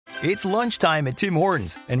It's lunchtime at Tim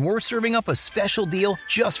Hortons, and we're serving up a special deal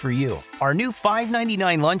just for you. Our new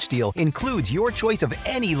 $5.99 lunch deal includes your choice of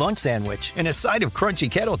any lunch sandwich and a side of crunchy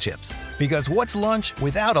kettle chips. Because what's lunch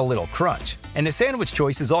without a little crunch? And the sandwich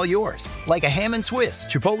choice is all yours, like a ham and Swiss,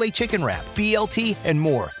 Chipotle chicken wrap, BLT, and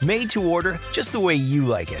more, made to order just the way you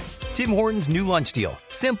like it. Tim Hortons' new lunch deal.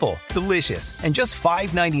 Simple, delicious, and just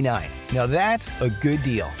 $5.99. Now that's a good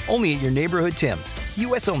deal. Only at your neighborhood Tim's.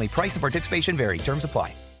 U.S. only. Price and participation vary. Terms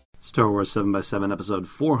apply. Star Wars 7x7, episode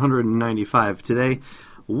 495. Today,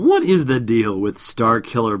 what is the deal with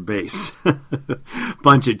Starkiller Base?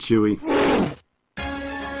 Bunch it, Chewie.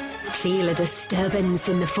 Feel a disturbance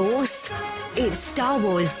in the Force? It's Star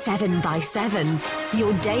Wars 7x7,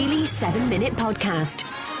 your daily 7-minute podcast.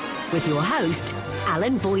 With your host,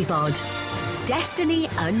 Alan Voivod. Destiny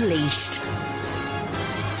Unleashed.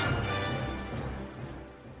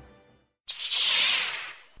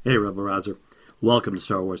 Hey, Rebel Rouser. Welcome to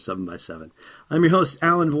Star Wars 7x7. I'm your host,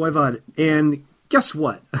 Alan Voivod, and guess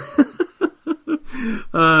what?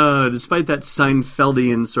 Despite that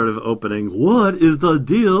Seinfeldian sort of opening, what is the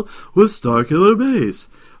deal with Starkiller Base?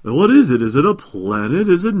 What is it? Is it a planet?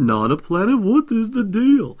 Is it not a planet? What is the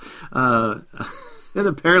deal? And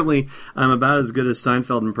apparently, I'm about as good at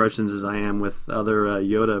Seinfeld impressions as I am with other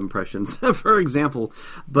Yoda impressions, for example.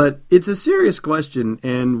 But it's a serious question,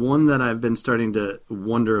 and one that I've been starting to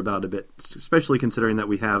wonder about a bit, especially considering that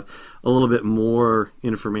we have a little bit more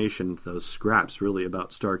information, those scraps, really,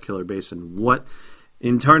 about Starkiller Base and what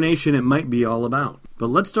incarnation it might be all about. But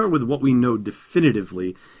let's start with what we know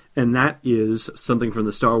definitively, and that is something from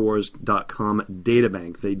the StarWars.com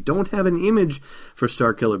databank. They don't have an image for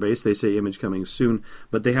Starkiller Base. They say image coming soon,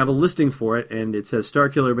 but they have a listing for it, and it says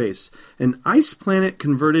Starkiller Base, an ice planet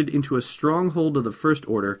converted into a stronghold of the First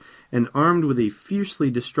Order and armed with a fiercely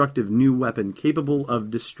destructive new weapon capable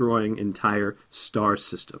of destroying entire star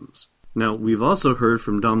systems. Now, we've also heard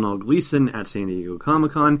from Domhnall Gleeson at San Diego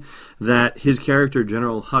Comic-Con that his character,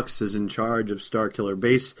 General Hux, is in charge of Starkiller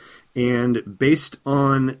Base, and based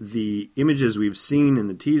on the images we've seen in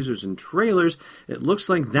the teasers and trailers, it looks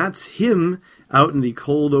like that's him out in the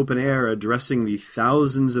cold open air addressing the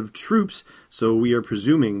thousands of troops, so we are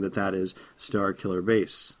presuming that that is Starkiller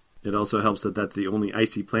Base. It also helps that that's the only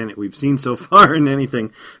icy planet we've seen so far in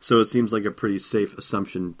anything, so it seems like a pretty safe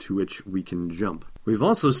assumption to which we can jump. We've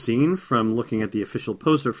also seen, from looking at the official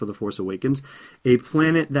poster for The Force Awakens, a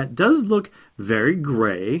planet that does look very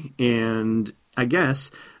gray, and I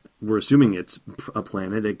guess we're assuming it's a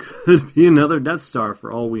planet. It could be another Death Star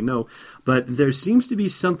for all we know, but there seems to be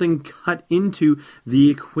something cut into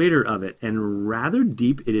the equator of it, and rather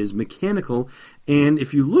deep. It is mechanical, and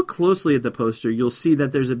if you look closely at the poster, you'll see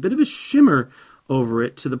that there's a bit of a shimmer over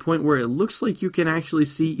it to the point where it looks like you can actually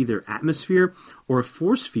see either atmosphere or a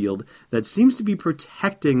force field that seems to be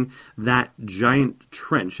protecting that giant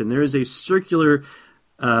trench. And there is a circular,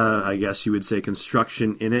 I guess you would say,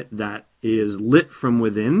 construction in it that is lit from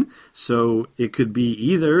within, so it could be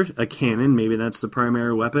either a cannon, maybe that's the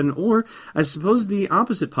primary weapon, or I suppose the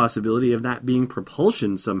opposite possibility of that being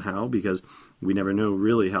propulsion somehow, because we never know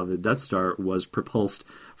really how the Death Star was propulsed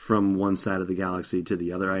from one side of the galaxy to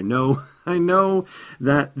the other. I know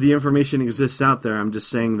that the information exists out there. I'm just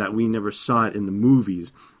saying that we never saw it in the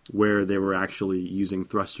movies where they were actually using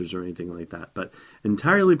thrusters or anything like that. But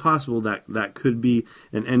entirely possible that that could be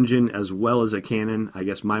an engine as well as a cannon. I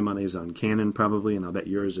guess my money's on cannon probably, and I'll bet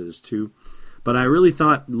yours is too. But I really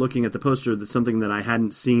thought, looking at the poster, that something that I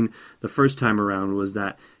hadn't seen the first time around was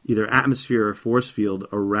that either atmosphere or force field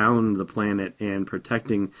around the planet and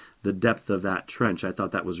protecting the depth of that trench. I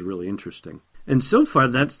thought that was really interesting. And so far,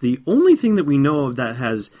 that's the only thing that we know of that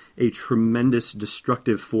has a tremendous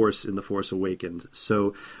destructive force in The Force Awakens.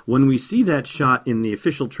 So when we see that shot in the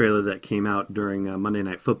official trailer that came out during Monday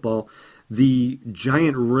Night Football, the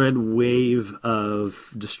giant red wave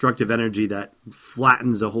of destructive energy that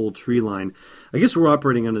flattens a whole tree line, I guess we're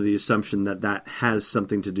operating under the assumption that that has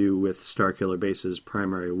something to do with Starkiller Base's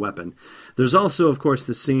primary weapon. There's also, of course,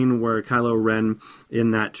 the scene where Kylo Ren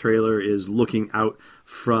in that trailer is looking out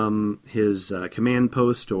from his command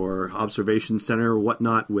post or observation center or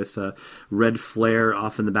whatnot with a red flare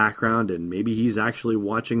off in the background, and maybe he's actually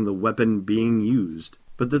watching the weapon being used.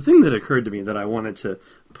 But the thing that occurred to me that I wanted to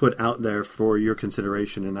put out there for your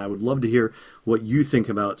consideration, and I would love to hear what you think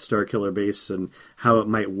about Starkiller Base and how it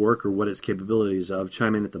might work or what its capabilities of,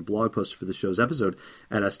 chime in at the blog post for the show's episode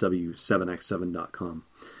at sw7x7.com.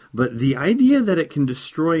 But the idea that it can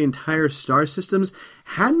destroy entire star systems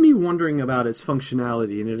had me wondering about its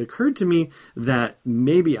functionality, and it occurred to me that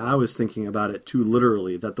maybe I was thinking about it too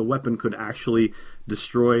literally, that the weapon could actually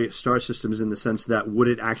destroy star systems in the sense that would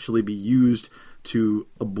it actually be used to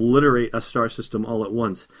obliterate a star system all at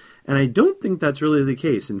once. And I don't think that's really the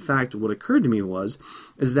case. In fact, what occurred to me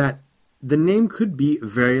is that the name could be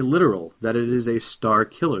very literal, that it is a star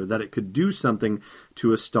killer, that it could do something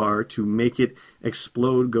to a star to make it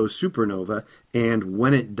explode, go supernova, and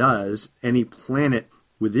when it does, any planet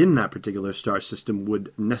within that particular star system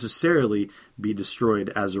would necessarily be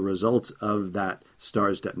destroyed as a result of that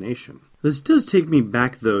star's detonation. This does take me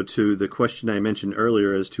back, though, to the question I mentioned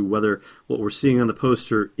earlier as to whether what we're seeing on the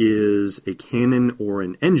poster is a cannon or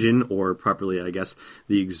an engine, or properly, I guess,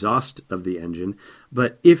 the exhaust of the engine.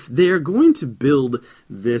 But if they're going to build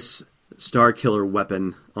this star killer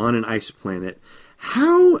weapon on an ice planet,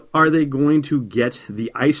 how are they going to get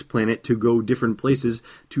the ice planet to go different places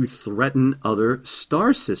to threaten other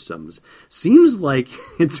star systems? Seems like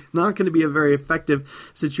it's not going to be a very effective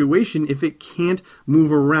situation if it can't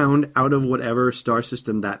move around out of whatever star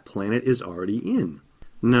system that planet is already in.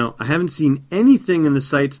 Now, I haven't seen anything in the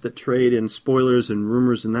sites that trade in spoilers and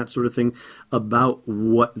rumors and that sort of thing about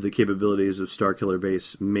what the capabilities of Starkiller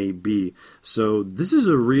Base may be. So this is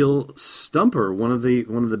a real stumper, one of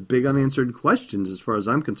the big unanswered questions as far as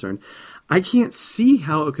I'm concerned. I can't see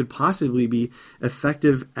how it could possibly be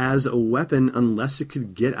effective as a weapon unless it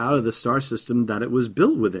could get out of the star system that it was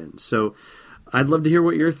built within. So I'd love to hear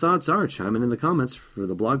what your thoughts are. Chime in the comments for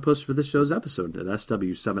the blog post for this show's episode at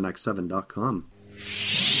sw7x7.com.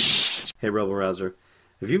 Hey, Rebel Rouser.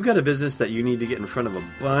 If you've got a business that you need to get in front of a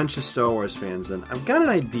bunch of Star Wars fans, then I've got an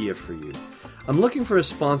idea for you. I'm looking for a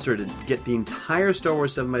sponsor to get the entire Star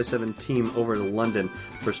Wars 7x7 team over to London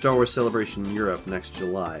for Star Wars Celebration Europe next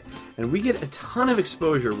July. And we get a ton of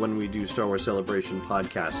exposure when we do Star Wars Celebration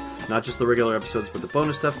podcasts. Not just the regular episodes, but the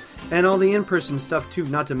bonus stuff, and all the in-person stuff too,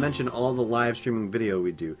 not to mention all the live streaming video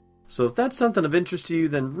we do. So if that's something of interest to you,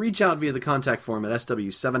 then reach out via the contact form at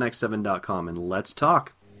sw7x7.com and let's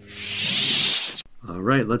talk. All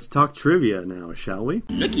right, let's talk trivia now, shall we?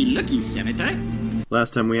 Looky, Senator.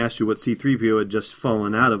 Last time we asked you what C-3PO had just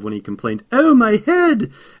fallen out of when he complained, "Oh, my head!"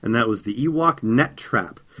 And that was the Ewok net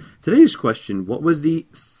trap. Today's question, what was the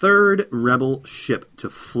third Rebel ship to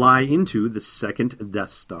fly into the second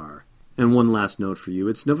Death Star? And one last note for you.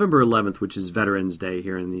 It's November 11th, which is Veterans Day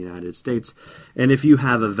here in the United States. And if you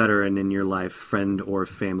have a veteran in your life, friend or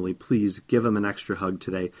family, please give them an extra hug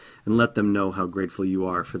today and let them know how grateful you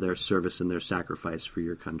are for their service and their sacrifice for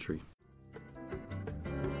your country.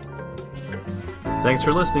 Thanks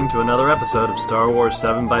for listening to another episode of Star Wars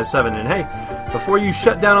 7x7. And hey, before you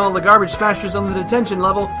shut down all the garbage smashers on the detention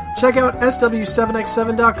level, check out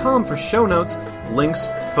sw7x7.com for show notes, links,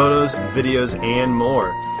 photos, videos, and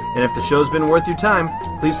more. And if the show's been worth your time,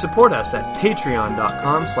 please support us at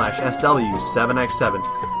patreon.com/SW7x7.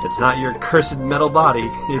 It's not your cursed metal body,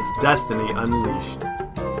 it's destiny unleashed.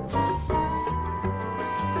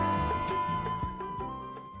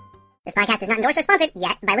 This podcast is not endorsed or sponsored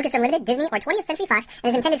yet by Lucasfilm Limited, Disney, or 20th Century Fox, and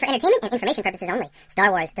is intended for entertainment and information purposes only.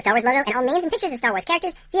 Star Wars, the Star Wars logo, and all names and pictures of Star Wars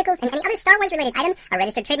characters, vehicles, and any other Star Wars-related items are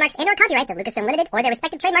registered trademarks and/or copyrights of Lucasfilm Limited or their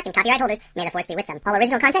respective trademark and copyright holders. May the Force be with them. All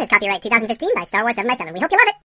original content is copyright 2015 by Star Wars 7x7. We hope you love it!